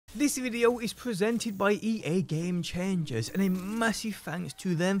This video is presented by EA Game Changers, and a massive thanks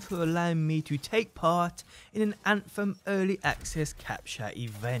to them for allowing me to take part in an Anthem Early Access Capture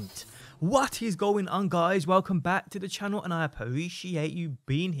event. What is going on, guys? Welcome back to the channel and I appreciate you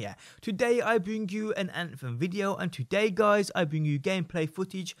being here. Today I bring you an Anthem video, and today guys I bring you gameplay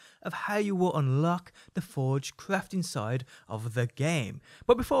footage of how you will unlock the forge crafting side of the game.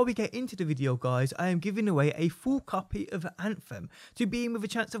 But before we get into the video guys, I am giving away a full copy of Anthem. To be in with a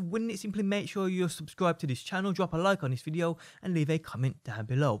chance of winning it, simply make sure you're subscribed to this channel, drop a like on this video and leave a comment down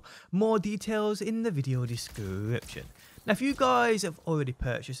below. More details in the video description. Now, if you guys have already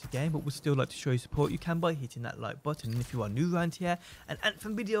purchased the game but would still like to show your support, you can by hitting that like button. And if you are new around here and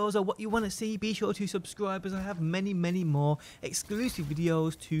Anthem videos are what you want to see, be sure to subscribe, as I have many more exclusive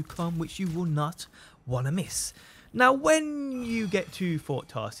videos to come which you will not want to miss. Now, when you get to Fort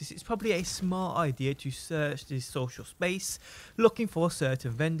Tarsis, it's probably a smart idea to search this social space, looking for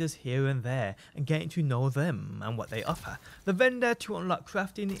certain vendors here and there, and getting to know them and what they offer. The vendor to unlock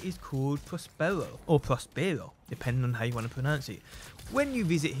crafting is called Prospero, depending on how you want to pronounce it. When you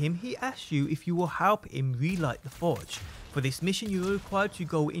visit him, he asks you if you will help him relight the forge. For this mission, you are required to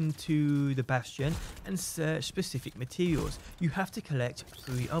go into the bastion and search specific materials. You have to collect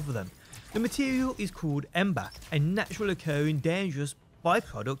 3 of them. The material is called Ember, a natural occurring dangerous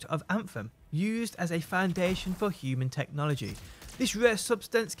byproduct of Anthem, used as a foundation for human technology. This rare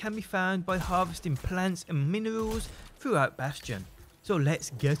substance can be found by harvesting plants and minerals throughout Bastion. So let's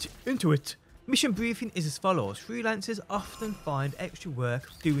get into it. Mission briefing is as follows. Freelancers often find extra work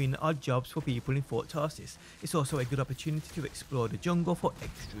doing odd jobs for people in Fort Tarsis. It's also a good opportunity to explore the jungle for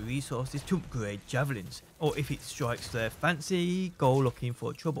extra resources to upgrade javelins, or if it strikes their fancy, go looking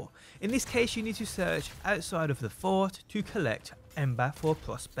for trouble. In this case, you need to search outside of the fort to collect Ember for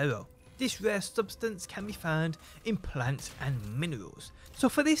Prospero. This rare substance can be found in plants and minerals. So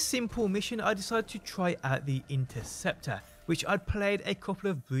for this simple mission, I decided to try out the Interceptor, which I'd played a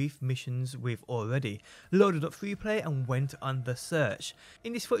couple of brief missions with already, loaded up free play and went on the search.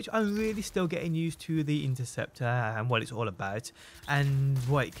 In this footage, I'm really still getting used to the Interceptor and what it's all about, and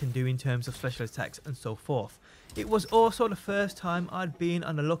what it can do in terms of special attacks and so forth. It was also the first time I'd been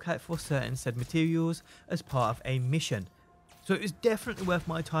on the lookout for certain said materials as part of a mission. So it was definitely worth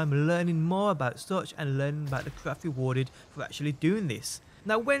my time learning more about such and learning about the craft rewarded for actually doing this.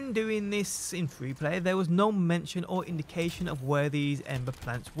 Now, when doing this in free play, there was no mention or indication of where these ember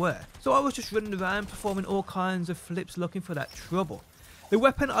plants were. So I was just running around performing all kinds of flips looking for that trouble. The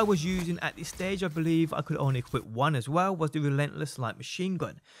weapon I was using at this stage, I believe I could only equip one as well, was the Relentless Light Machine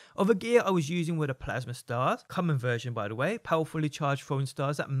Gun. Other gear I was using were the Plasma Stars, common version by the way, powerfully charged throwing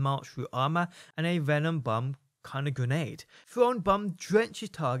stars that march through armor, and a Venom Bomb kind of grenade. Thrown bomb drenches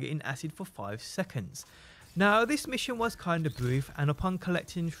target in acid for 5 seconds. Now, this mission was kind of brief, and upon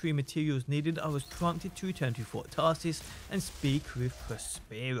collecting 3 materials needed, I was prompted to return to Fort Tarsis and speak with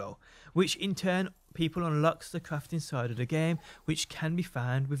Prospero, which in turn people unlocks the crafting side of the game, which can be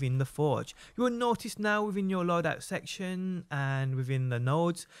found within the forge. You will notice now within your loadout section and within the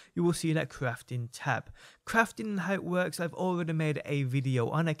nodes, you will see that crafting tab. Crafting and how it works, I've already made a video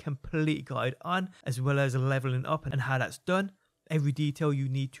on, a complete guide on, as well as leveling up and how that's done. Every detail you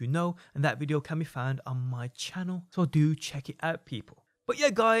need to know, and that video can be found on my channel, so do check it out, people. But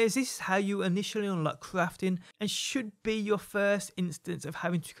yeah guys, this is how you initially unlock crafting, and should be your first instance of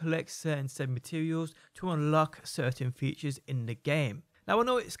having to collect certain said materials to unlock certain features in the game. Now, I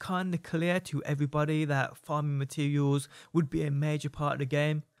know it's kind of clear to everybody that farming materials would be a major part of the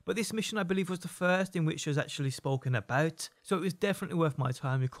game, but this mission I believe was the first in which was actually spoken about, so it was definitely worth my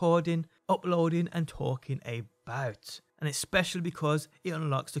time recording, uploading and talking about. And especially because it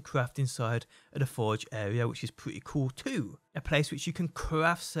unlocks the crafting side of the forge area, which is pretty cool too. A place which you can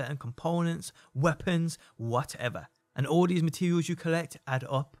craft certain components, weapons, whatever. And all these materials you collect add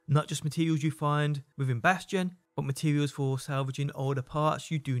up, not just materials you find within Bastion, but materials for salvaging older parts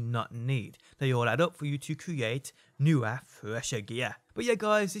you do not need. They all add up for you to create newer, fresher gear. But yeah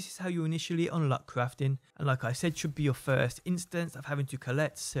guys, this is how you initially unlock crafting, and like I said, should be your first instance of having to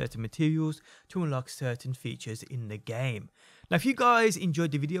collect certain materials to unlock certain features in the game. Now, if you guys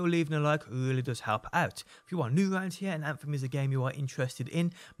enjoyed the video, leaving a like really does help out. If you are new around here and Anthem is a game you are interested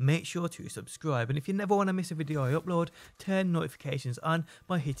in, make sure to subscribe. And if you never want to miss a video I upload, turn notifications on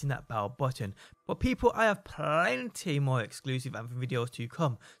by hitting that bell button. But people, I have plenty more exclusive Anthem videos to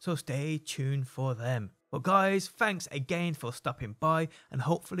come, so stay tuned for them. But guys, thanks again for stopping by, and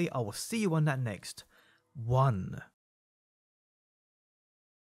hopefully I will see you on that next one.